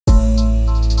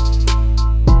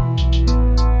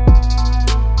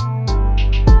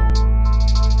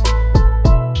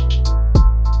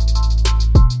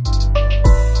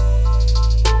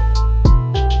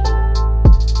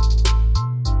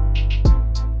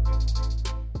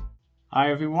Hi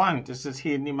everyone, this is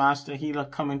Shailene Master Healer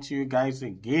coming to you guys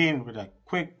again with a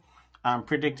quick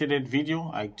predicted video.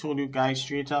 I told you guys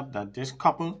straight up that this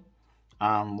couple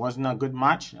wasn't a good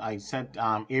match. I said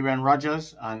Aaron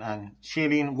Rodgers and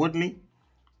Shailene Woodley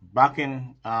back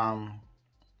in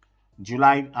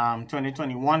July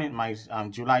 2021 in my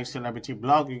July celebrity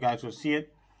blog. You guys will see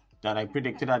it that I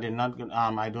predicted that they're not good.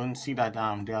 I don't see that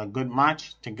they're a good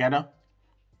match together.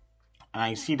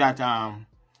 I see that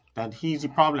that he's the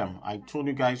problem. I told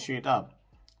you guys straight up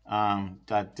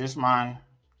that this man,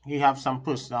 he have some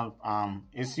personal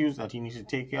issues that he needs to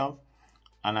take care of,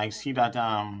 and I see that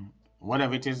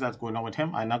whatever it is that's going on with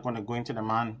him, I'm not going to go into the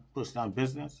man's personal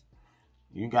business.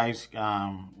 You guys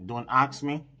don't ask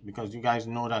me because you guys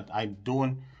know that I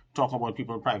don't talk about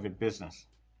people's private business.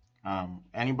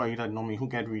 Anybody that know me who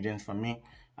get readings from me,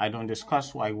 I don't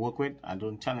discuss who I work with. I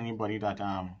don't tell anybody that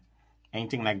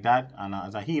anything like that. And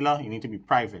as a healer, you need to be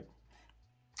private.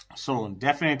 So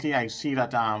definitely I see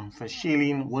that for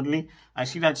Shailene Woodley, I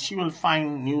see that she will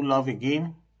find new love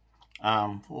again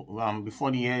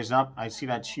before the year is up. I see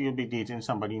that she will be dating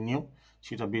somebody new.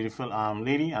 She's a beautiful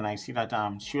lady, and I see that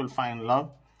she will find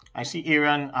love. I see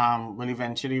Aaron will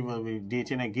eventually be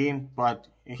dating again, but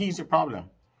he's a problem.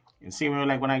 The same way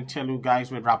like when I tell you guys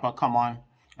with rapper Come On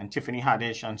and Tiffany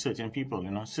Haddish and certain people,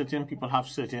 you know, certain people have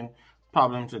certain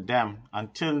problems with them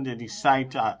until they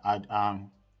decide to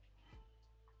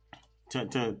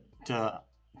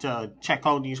check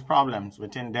out these problems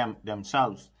within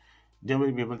themselves. They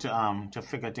will be able to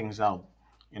figure things out,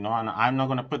 you know. And I'm not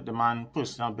gonna put the man's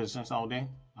personal business out there.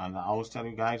 And I always tell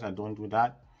you guys, I don't do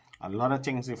that. A lot of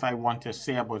things, if I want to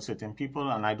say about certain people,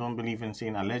 and I don't believe in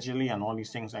saying allegedly and all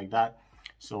these things like that,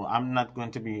 so I'm not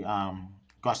going to be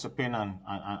gossiping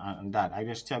and that. I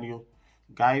just tell you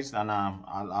guys, and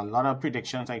a lot of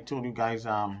predictions I told you guys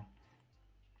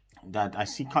that I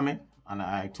see coming, and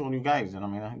I told you guys, and I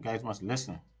mean, you guys must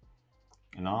listen.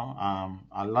 You know,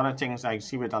 a lot of things I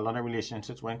see with a lot of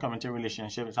relationships. When coming to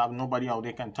relationships, I have nobody out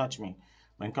there can touch me.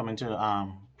 When coming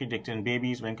to predicting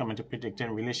babies, when coming to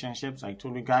predicting relationships, I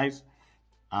told you guys,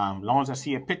 long as I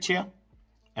see a picture,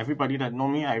 everybody that know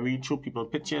me, I read through people's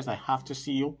pictures. I have to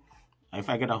see you. If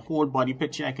I get a whole body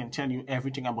picture, I can tell you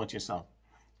everything about yourself.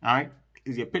 All right.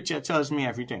 Your picture tells me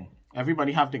everything.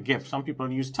 Everybody have the gift. Some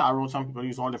people use tarot. Some people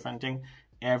use all different things.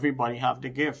 Everybody have the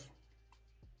gift.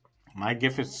 My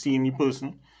gift is seeing the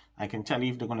person. I can tell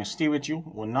you if they're going to stay with you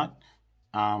or not,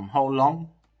 how long,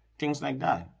 things like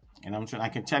that. And I'm saying I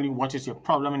can tell you what is your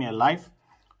problem in your life,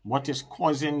 what is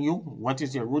causing you, what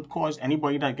is your root cause.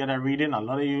 Anybody that get a reading, a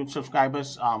lot of you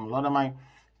subscribers, a lot of my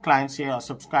clients here are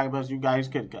subscribers. You guys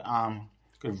could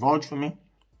vouch for me.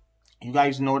 You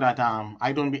guys know that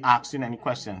I don't be asking any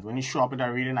questions. When you show up at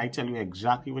a reading, I tell you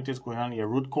exactly what is going on, your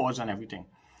root cause and everything.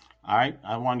 All right?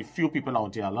 I want a few people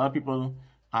out there. A lot of people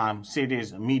say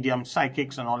there's medium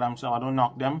psychics and all them, so I don't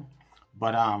knock them.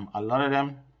 But a lot of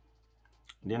them,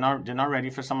 they're not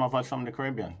ready for some of us from the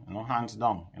Caribbean, you know, hands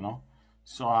down, you know.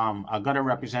 So I gotta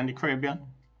represent the Caribbean,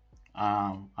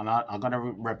 and I gotta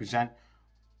represent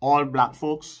all black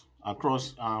folks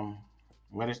across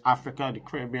whether it's Africa, the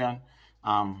Caribbean,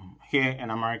 here in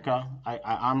America.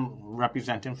 I'm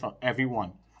representing for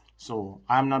everyone. So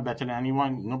I'm not better than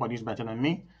anyone. Nobody's better than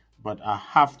me. But I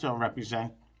have to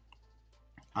represent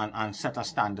and set a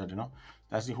standard. You know,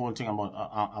 that's the whole thing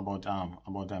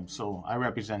about them. So I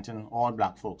representing all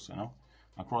black folks. You know,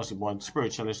 across the board,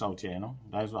 spiritualists out here. You know,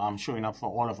 that's what I'm showing up for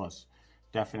all of us,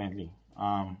 definitely.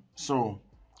 So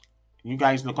you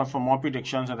guys look out for more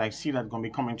predictions that I see that gonna be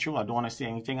coming true. I don't want to say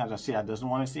anything. As I say, I doesn't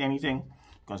want to say anything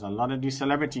because a lot of these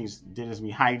celebrities, they just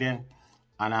be hiding,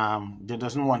 and they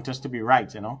doesn't want us to be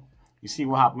right. You know, you see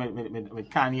what happened with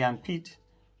Kanye and Pete.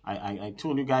 I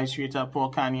told you guys straight up, poor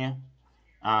Kanye.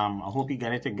 I hope he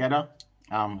get it together.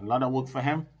 A lot of work for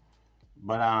him,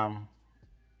 but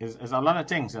it's a lot of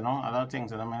things, you know, a lot of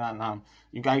things. And I mean,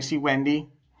 you guys see Wendy.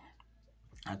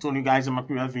 I told you guys in my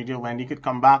previous video, Wendy could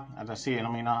come back. As I say,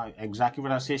 I mean, exactly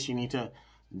what I say. She need to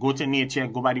go to nature,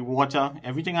 go by the water.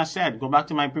 Everything I said, go back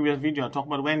to my previous video. I talk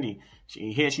about Wendy.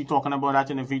 She talking about that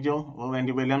in the video. What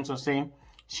Wendy Williams was saying.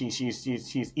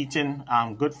 She's eating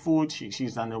good food.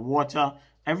 She's on the water.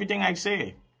 Everything I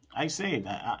say, I it. You understand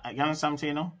what I'm saying,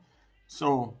 you know?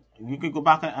 So you could go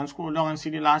back and scroll down and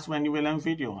see the last Wendy Williams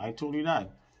video. I told you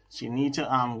that. She need to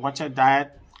watch her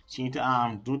diet. She need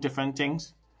to do different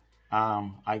things.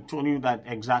 I told you that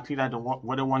exactly that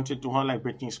what I wanted to her like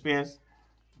Britney Spears.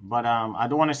 But I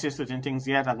don't want to say certain things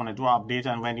yet. I'm gonna do an update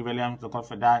on Wendy Williams. Look out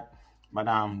for that. But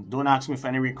don't ask me for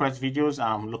any request videos.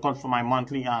 Look out for my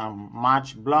monthly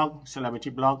March blog, celebrity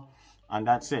blog, and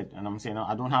that's it. And I'm saying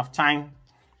I don't have time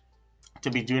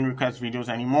to be doing request videos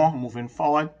anymore moving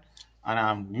forward.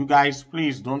 And you guys,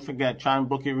 please don't forget, try and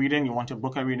book your reading. You want to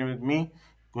book a reading with me,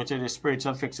 go to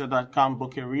thespiritualfixer.com,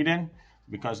 book your reading,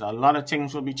 because a lot of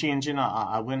things will be changing.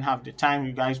 I wouldn't have the time.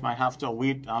 You guys might have to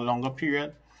wait a longer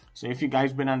period. So if you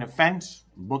guys been on the fence,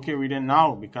 book your reading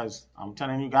now, because I'm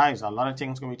telling you guys, a lot of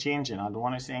things going to be changing. I don't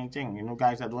want to say anything. You know,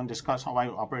 guys, I don't discuss how I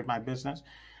operate my business,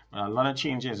 but a lot of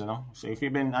changes, you know. So if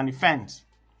you've been on the fence,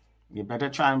 you better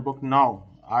try and book now.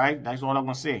 All right, that's all I'm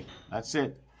going to say. That's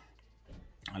it.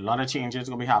 A lot of changes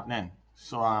going to be happening.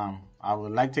 So I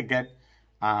would like to get,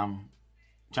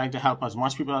 trying to help as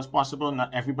much people as possible.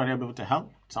 Not everybody will be able to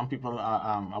help. Some people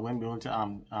I won't be able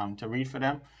to read for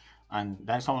them. And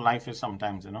that's how life is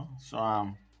sometimes, you know.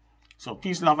 So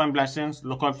peace, love, and blessings.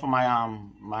 Look out for my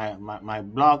my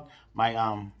blog,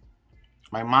 my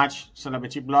March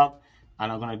celebrity blog,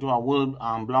 and I'm gonna do a world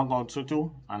blog also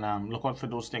too. And look out for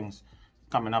those things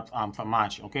coming up for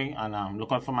March, okay? And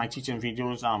look out for my teaching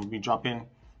videos. Be dropping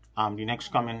the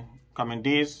next coming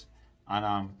days.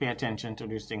 And pay attention to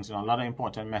these things. You know, a lot of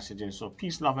important messages. So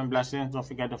peace, love, and blessings. Don't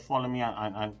forget to follow me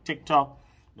on TikTok.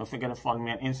 Don't forget to follow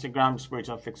me on Instagram,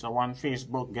 Spiritual Fixer 1,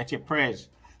 Facebook. Get your prayers.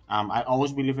 I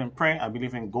always believe in prayer. I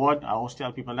believe in God. I always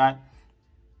tell people that.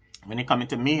 When they come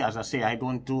into me, as I say, I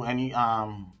don't do any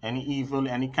evil,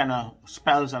 any kind of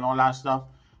spells and all that stuff.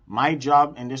 My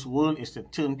job in this world is to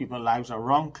turn people's lives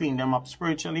around, clean them up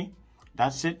spiritually.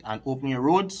 That's it. And open your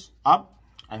roads up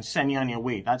and send you on your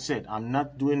way. That's it. I'm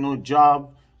not doing no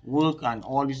job, work, and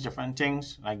all these different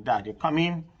things like that. You come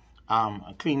in,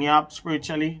 clean you up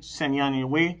spiritually, send you on your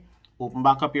way, open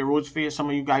back up your roads for you. Some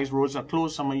of you guys' roads are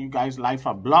closed. Some of you guys' life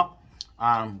are blocked.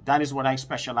 That is what I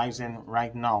specialize in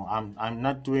right now. I'm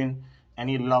not doing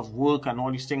any love work and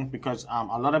all these things, because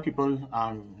a lot of people,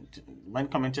 when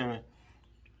coming to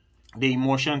the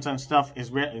emotions and stuff,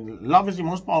 love is the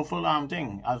most powerful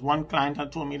thing. As one client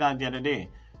had told me that the other day,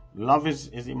 love is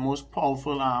the most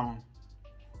powerful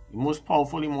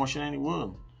emotion in the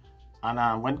world.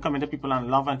 And when coming to people and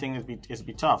love and things, it's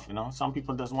be tough, you know. Some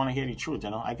people just want to hear the truth,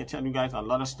 you know. I can tell you guys a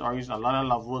lot of stories, a lot of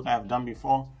love work I have done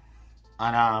before.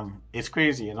 And it's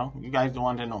crazy, you know. You guys don't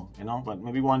want to know, you know. But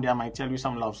maybe one day I might tell you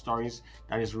some love stories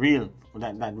that is real,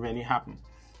 that really happened.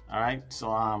 All right.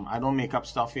 So I don't make up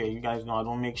stuff here. You guys know I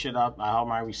don't make shit up. I have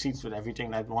my receipts with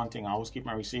everything. That's one thing. I always keep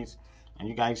my receipts. And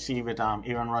you guys see with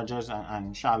Aaron Rodgers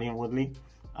and Shailene Woodley.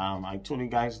 I told you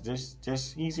guys this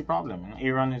he's the problem.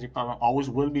 Aaron is the problem. Always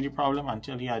will be the problem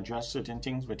until he addresses certain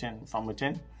things from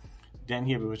within. Then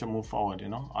he'll be able to move forward, you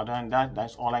know. Other than that,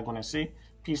 that's all I'm gonna say.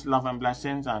 Peace, love, and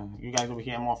blessings, and you guys will be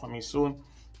hearing more from me soon.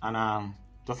 And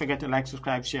don't forget to like,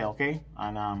 subscribe, share, okay?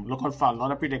 And look out for a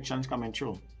lot of predictions coming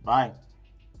through. Bye.